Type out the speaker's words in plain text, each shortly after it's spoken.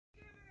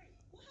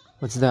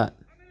What's that?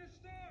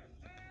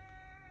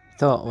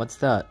 Thought, what's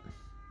that?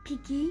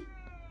 Piggy.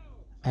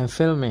 I'm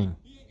filming.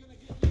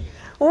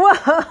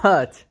 What?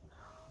 A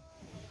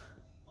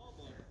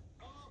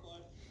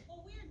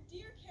weird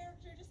deer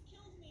character just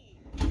killed me.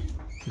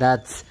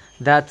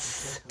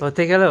 That's. Well,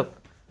 take a look.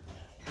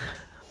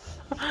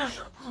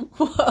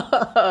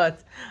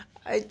 What?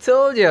 I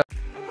told you.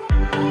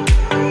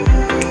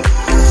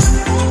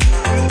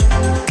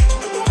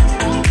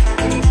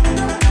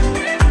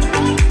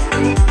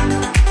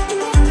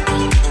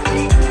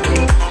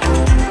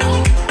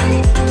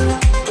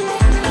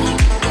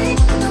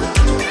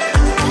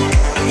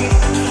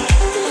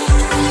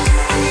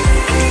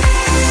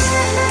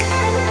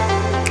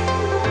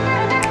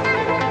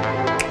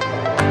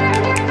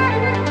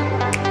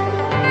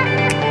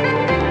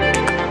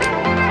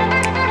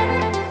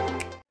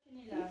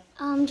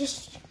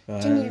 Just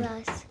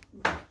Chinilas.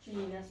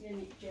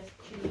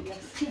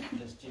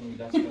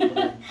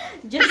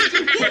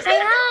 Say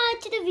hi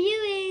to the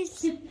viewers.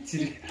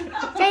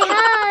 Say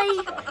hi.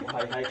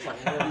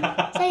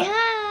 Say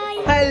hi.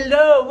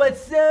 Hello,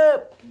 what's up?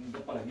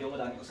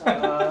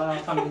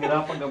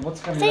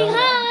 Say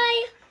hi.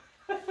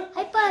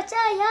 Hi pa,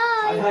 say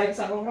hi.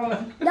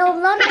 No,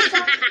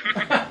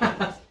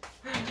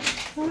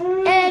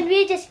 and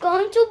we're just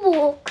going to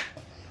walk.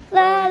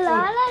 La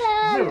la la la.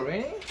 Is it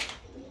raining?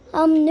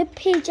 Nip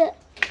page.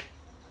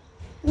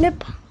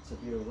 Nip.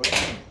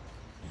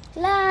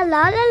 La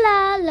la la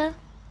la la.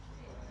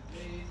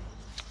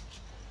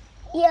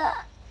 Yeah.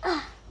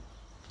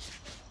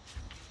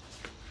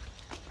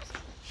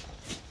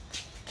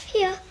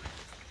 Here.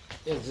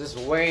 Yeah, just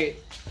wait.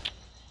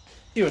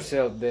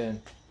 Yourself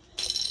then.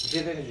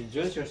 You didn't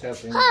introduce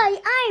yourself.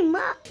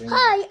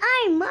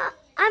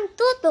 I'm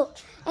Toto,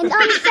 and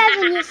I'm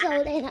 7 years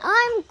old, and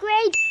I'm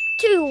grade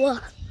 2,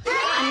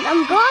 and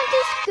I'm going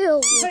to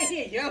school.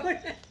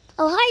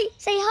 Oh hi,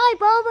 say hi,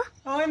 Bob.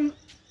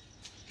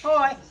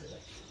 Hi.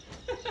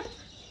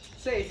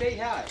 Say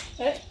hi.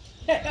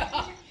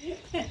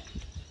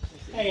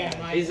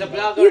 He's a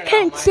blogger. You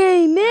can't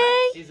say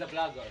me. He's a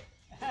blogger.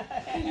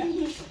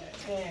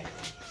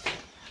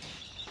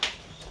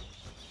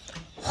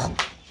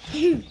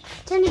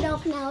 Turn it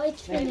off now.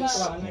 It's finished.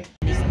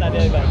 Mista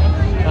din ba?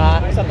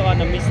 Sa tuwa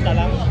na mista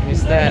lang.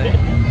 Mister.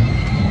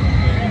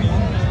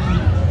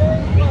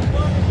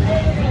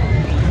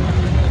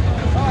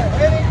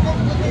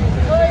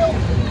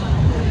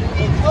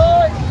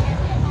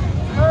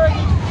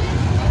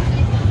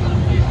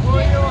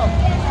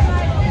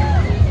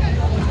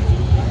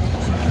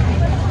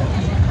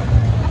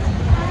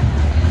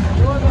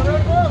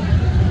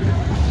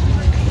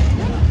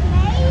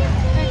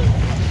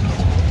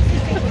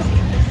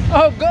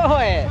 Oh, go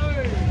ahead.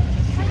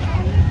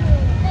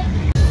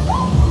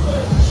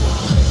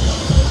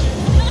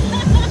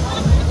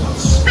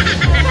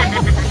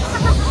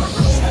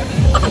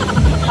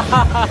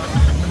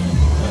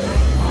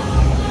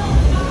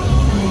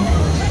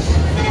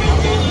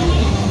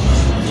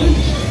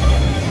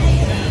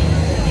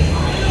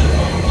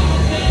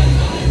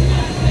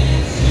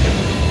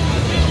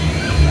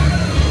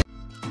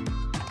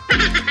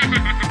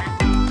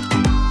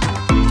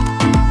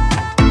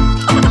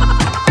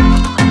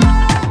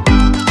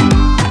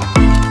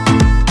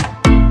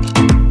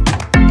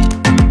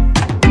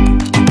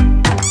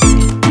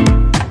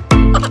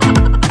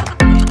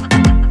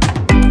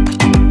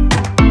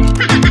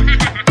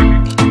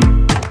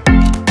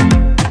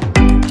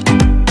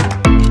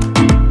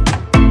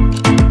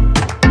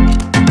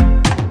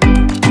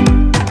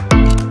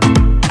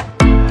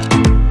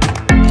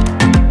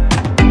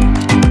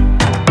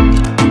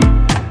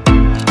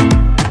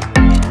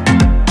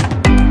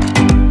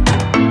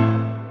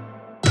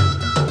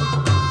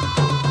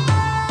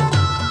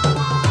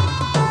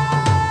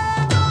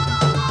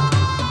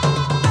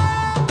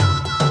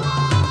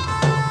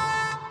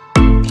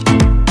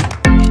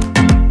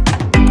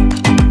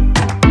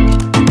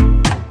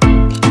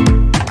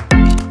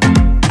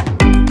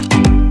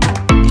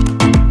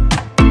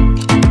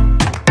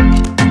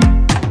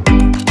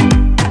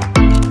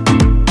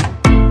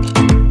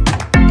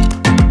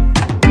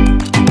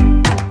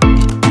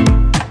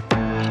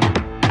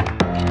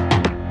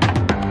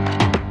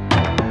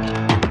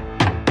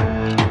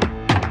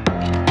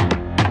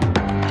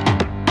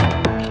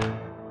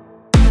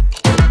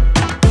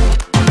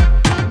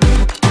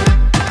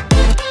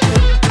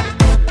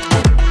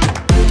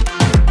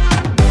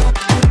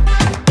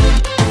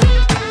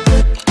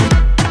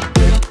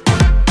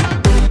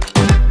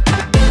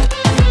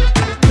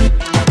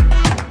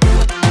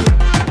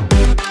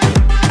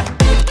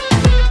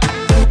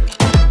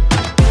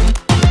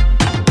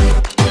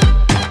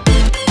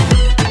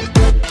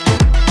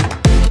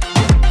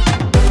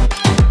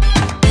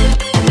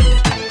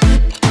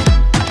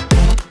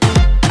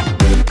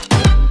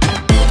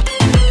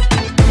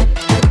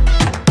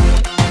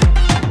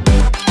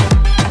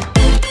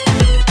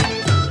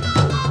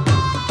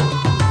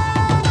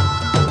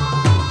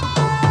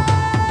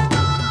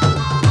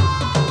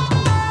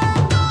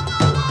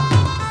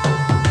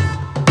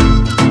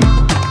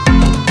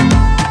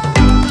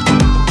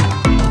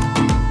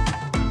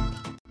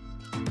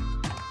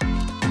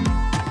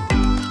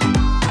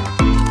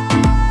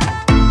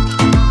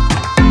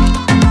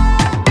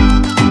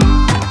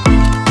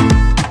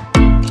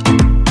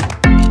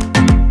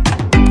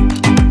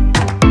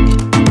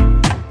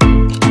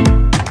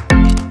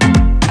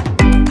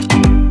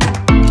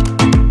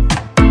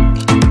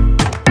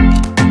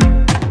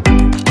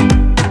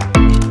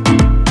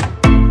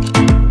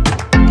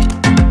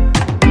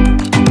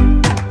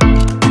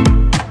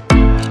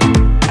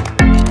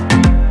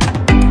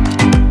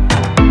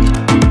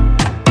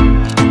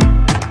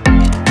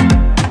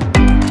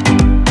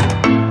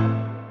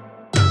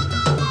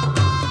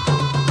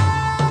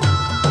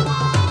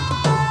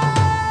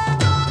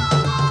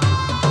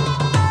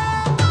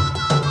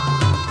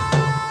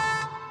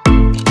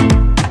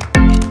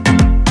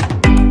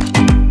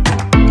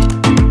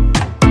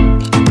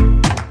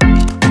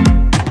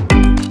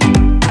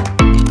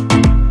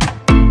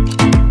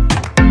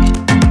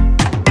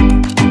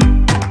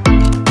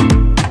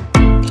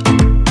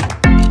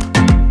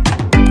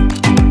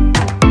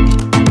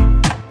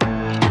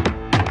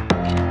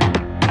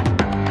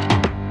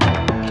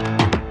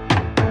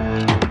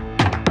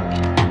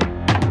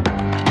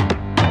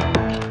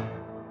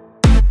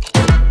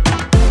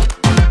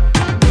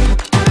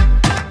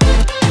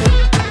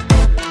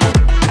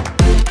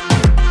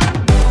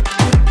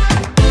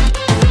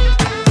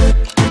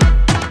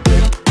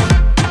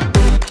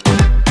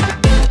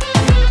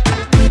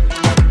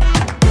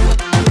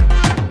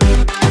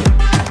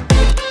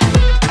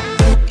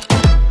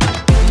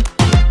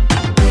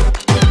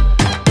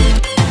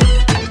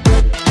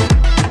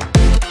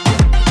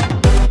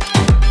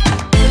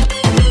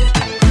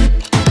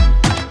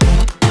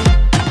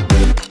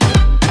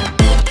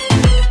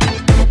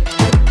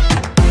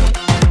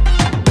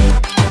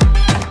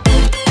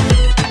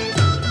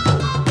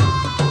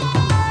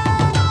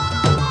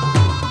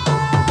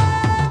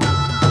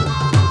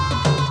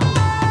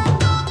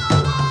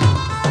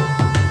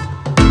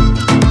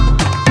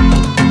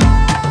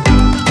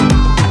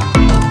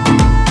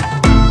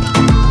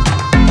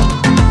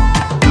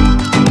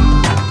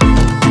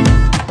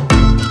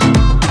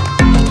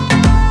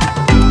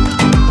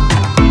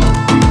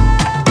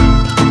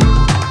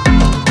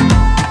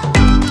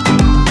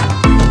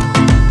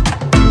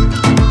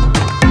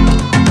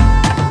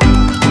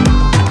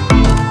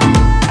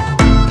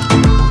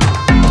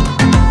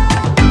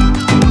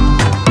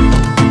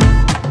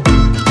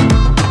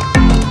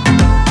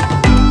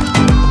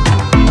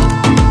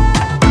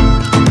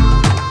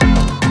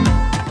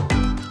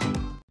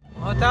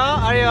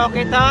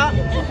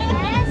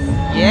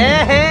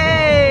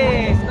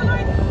 Yay!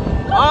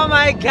 Oh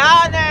my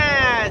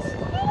goodness!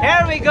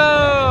 Here we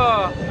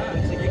go!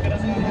 Sige ka na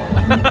sa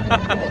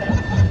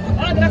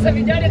dala sa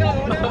video niya ka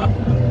muna.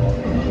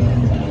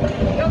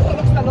 Ikaw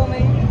sa talo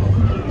may.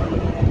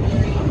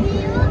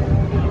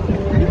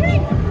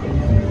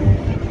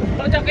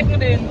 Ito jacket mo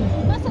din.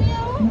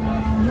 Masayaw.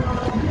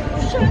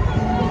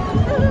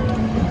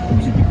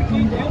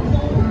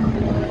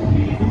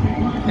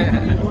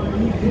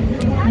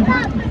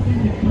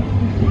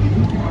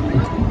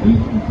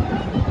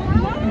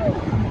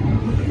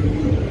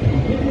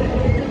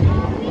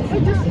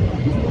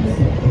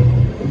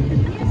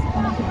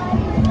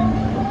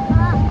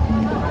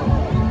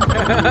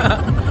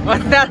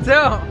 What's that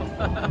too?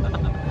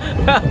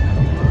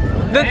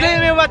 Don't tell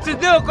me what to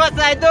do cause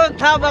I don't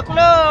have a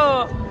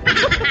clue.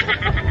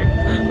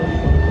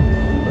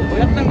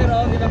 Uyat lang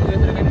nila nila mo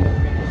dito rin.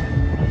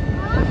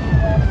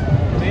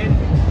 Wait.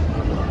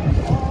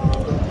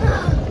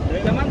 Dali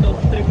naman do,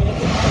 3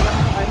 minutes.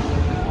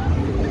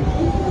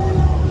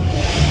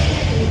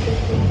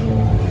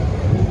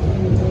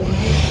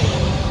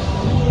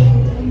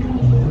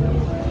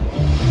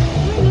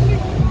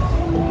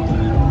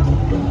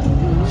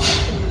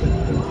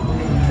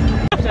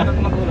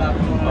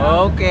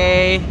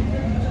 Okay.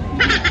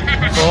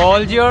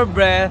 Hold your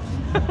breath.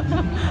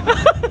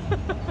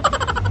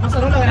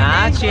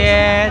 Not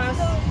yet.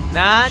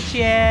 Not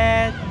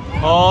yet.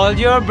 Hold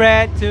your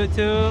breath,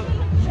 Tutu.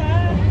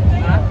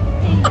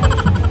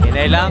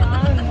 Hinay lang.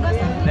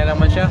 Hinay lang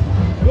man siya.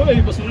 Wala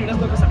yung pasunod na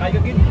sa kaya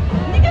gid.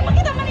 Hindi ka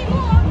makita man mo.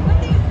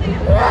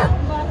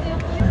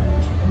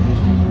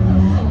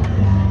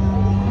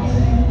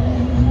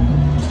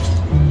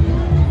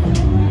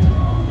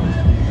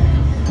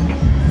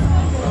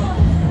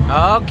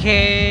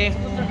 Okay.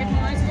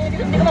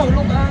 Hindi ka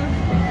mahulog ah.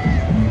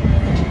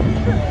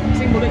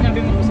 Kasi mula niya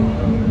bin mo.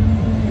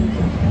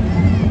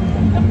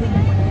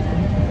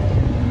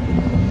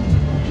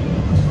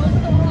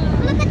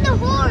 Look at the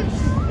horse.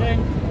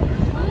 Then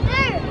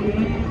There.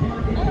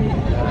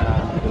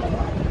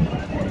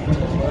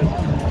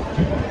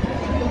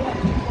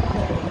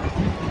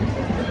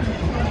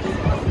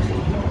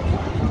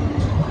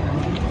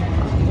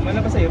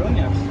 mana pa sa iron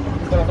niya.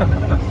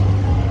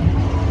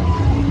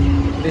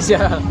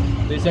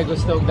 Di siya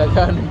gusto og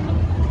daghan.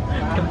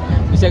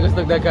 Di siya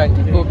gusto og daghan.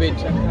 COVID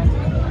siya.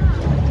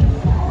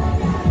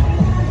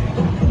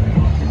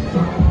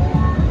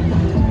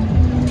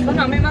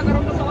 Baka may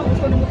makaroon ka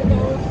gusto nimo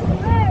to.